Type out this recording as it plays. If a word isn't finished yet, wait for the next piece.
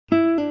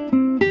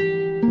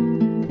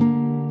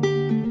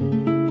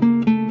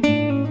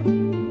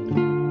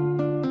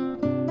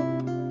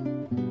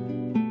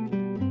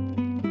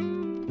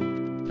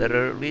there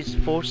are at least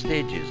 4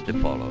 stages to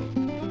follow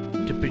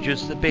to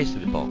produce the base of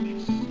the box,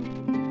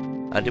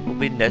 and it will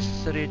be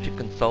necessary to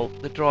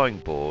consult the drawing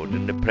board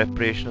in the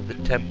preparation of the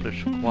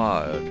templates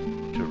required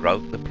to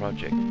route the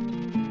project.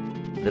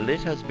 The lid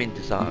has been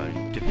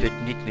designed to fit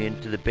neatly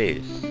into the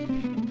base,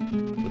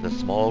 with a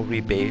small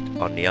rebate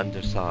on the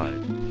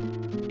underside.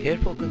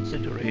 Careful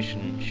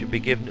consideration should be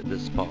given at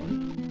this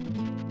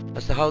point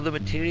as to how the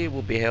material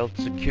will be held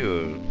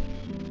secure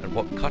and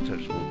what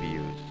cutters will be used.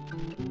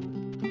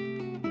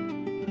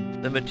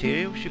 The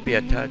material should be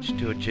attached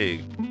to a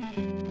jig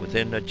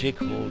within a jig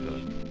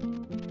holder,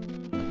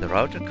 and the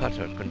router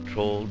cutter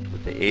controlled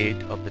with the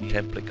aid of the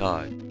template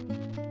guide.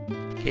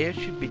 Care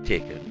should be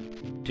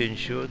taken to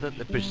ensure that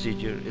the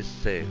procedure is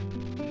safe.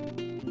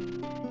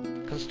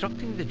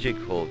 Constructing the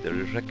jig holder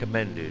is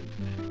recommended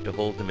to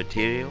hold the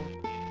material,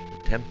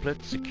 the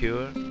template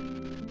secure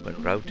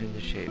when routing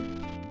the shape.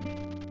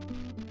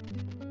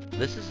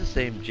 This is the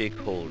same jig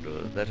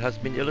holder that has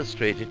been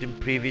illustrated in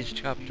previous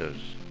chapters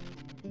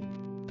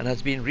and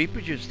has been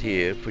reproduced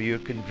here for your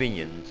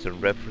convenience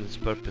and reference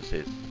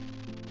purposes.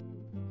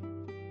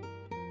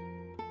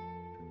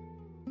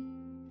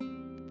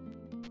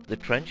 The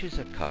trenches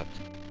are cut,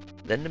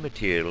 then the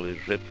material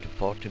is ripped to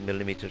 40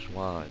 mm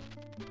wide.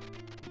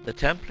 The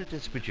template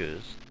is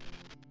produced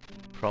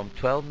from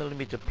 12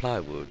 mm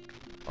plywood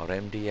or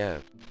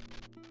MDF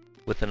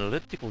with an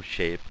elliptical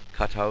shape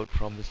cut out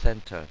from the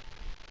center.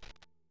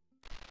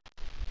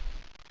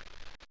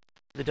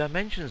 The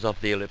dimensions of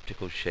the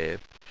elliptical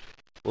shape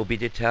will be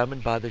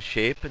determined by the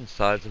shape and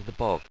size of the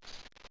box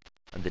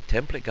and the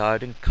template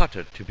guide and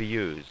cutter to be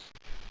used.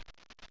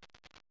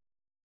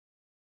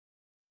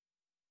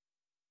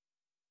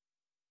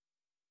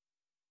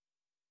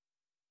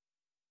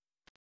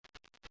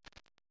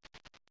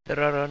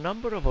 There are a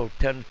number of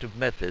alternative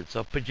methods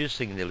of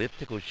producing the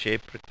elliptical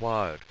shape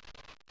required.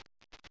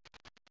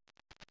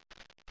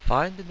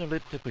 Find an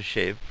elliptical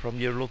shape from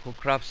your local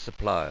craft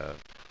supplier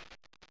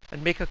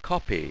and make a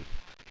copy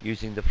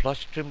using the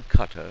flush trim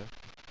cutter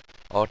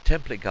or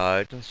template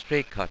guide and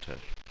straight cutter.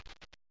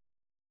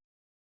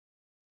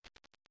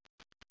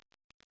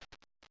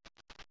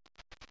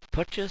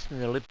 Purchase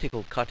an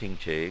elliptical cutting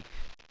jig.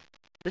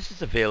 This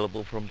is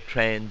available from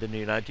Trend in the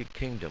United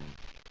Kingdom.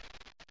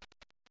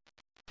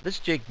 This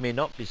jig may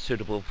not be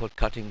suitable for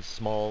cutting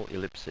small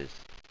ellipses.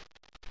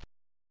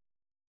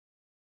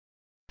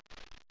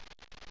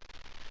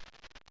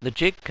 The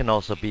jig can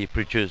also be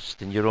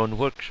produced in your own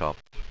workshop.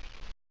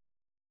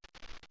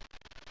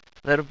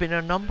 There have been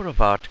a number of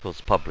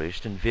articles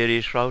published in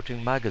various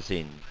routing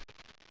magazines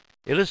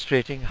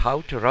illustrating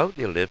how to route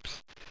the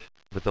ellipse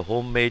with a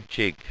homemade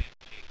jig.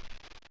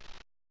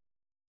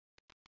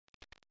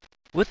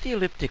 With the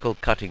elliptical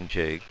cutting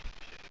jig,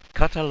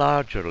 cut a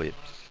larger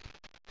ellipse,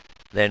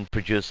 then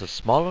produce a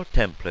smaller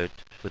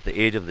template with the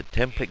aid of the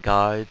template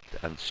guide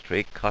and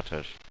straight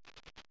cutters.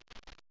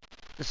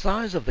 The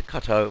size of the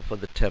cutout for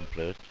the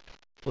template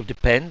will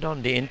depend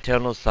on the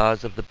internal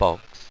size of the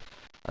box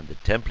and the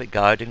template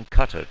guide and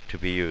cutter to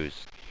be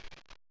used.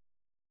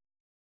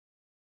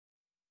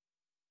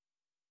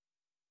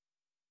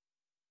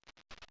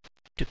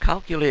 To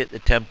calculate the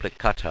template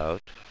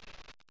cutout,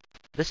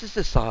 this is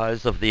the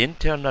size of the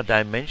internal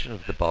dimension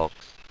of the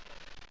box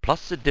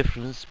plus the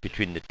difference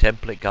between the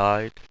template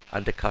guide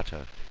and the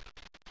cutter.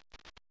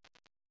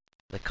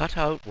 The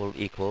cutout will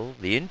equal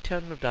the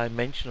internal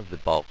dimension of the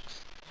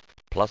box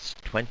plus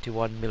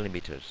 21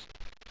 mm.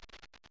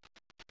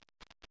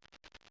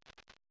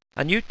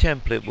 A new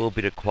template will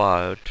be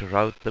required to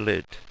route the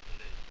lid.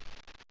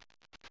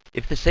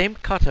 If the same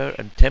cutter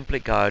and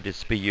template guide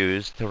is to be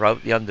used to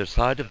route the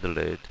underside of the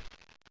lid,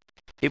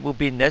 it will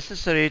be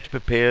necessary to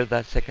prepare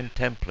that second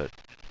template.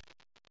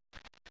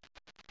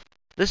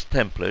 This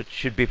template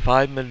should be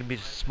 5 mm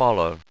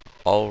smaller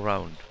all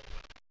round.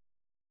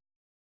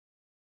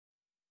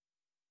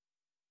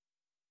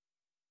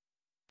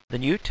 The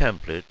new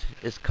template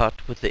is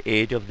cut with the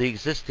aid of the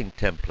existing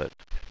template.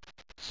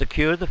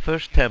 Secure the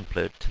first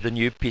template to the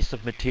new piece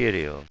of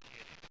material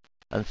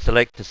and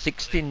select a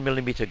 16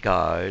 mm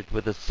guide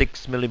with a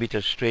 6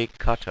 mm straight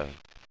cutter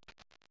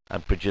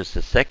and produce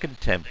a second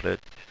template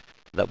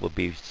that will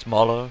be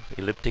smaller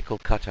elliptical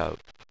cutout.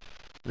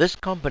 This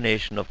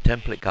combination of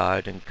template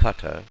guide and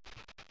cutter,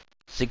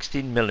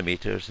 16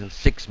 mm and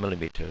 6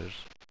 mm,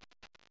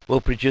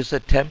 will produce a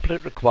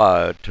template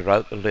required to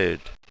route the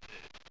lid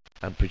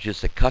and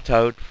produce a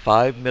cutout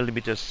 5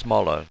 mm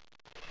smaller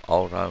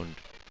all round.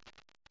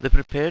 The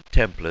prepared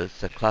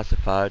templates are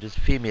classified as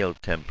female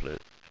templates,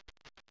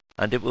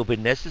 and it will be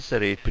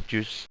necessary to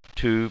produce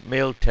 2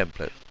 male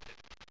templates.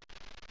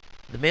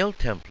 The male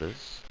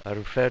templates are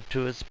referred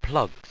to as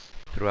plugs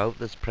throughout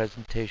this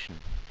presentation.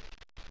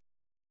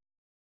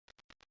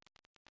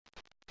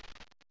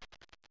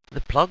 The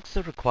plugs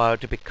are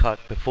required to be cut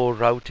before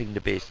routing the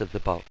base of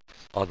the box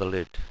or the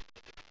lid.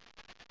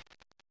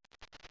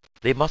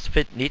 They must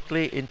fit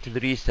neatly into the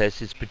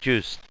recesses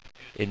produced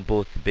in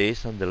both the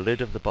base and the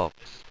lid of the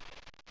box.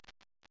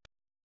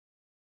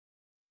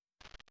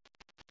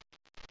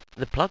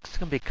 The plugs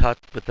can be cut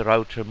with the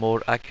router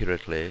more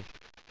accurately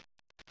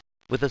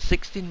with a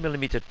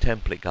 16mm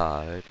template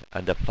guide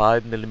and a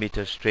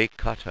 5mm straight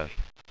cutter.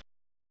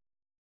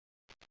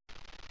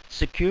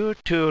 Secure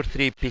 2 or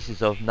 3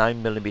 pieces of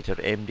 9mm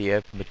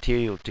MDF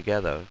material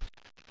together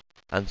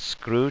and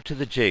screw to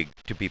the jig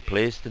to be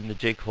placed in the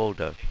jig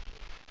holder.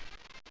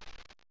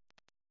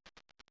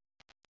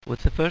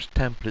 With the first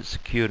template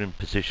secure in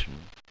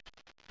position,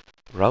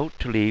 route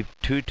to leave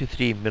 2 to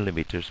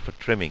 3mm for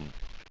trimming.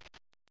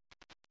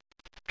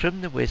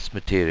 Trim the waste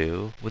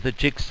material with a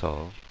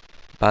jigsaw,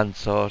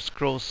 bandsaw or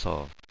scroll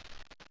saw,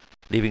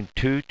 leaving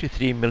 2 to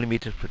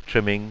 3mm for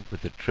trimming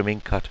with the trimming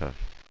cutter.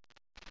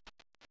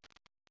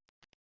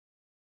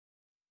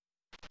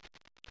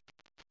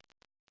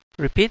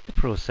 Repeat the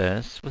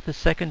process with the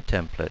second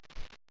template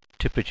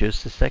to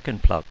produce the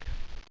second plug.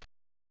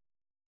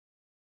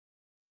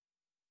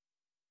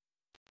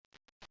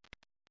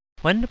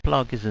 When the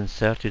plug is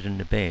inserted in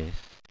the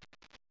base,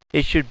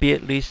 it should be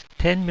at least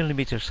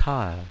 10mm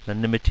higher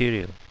than the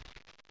material.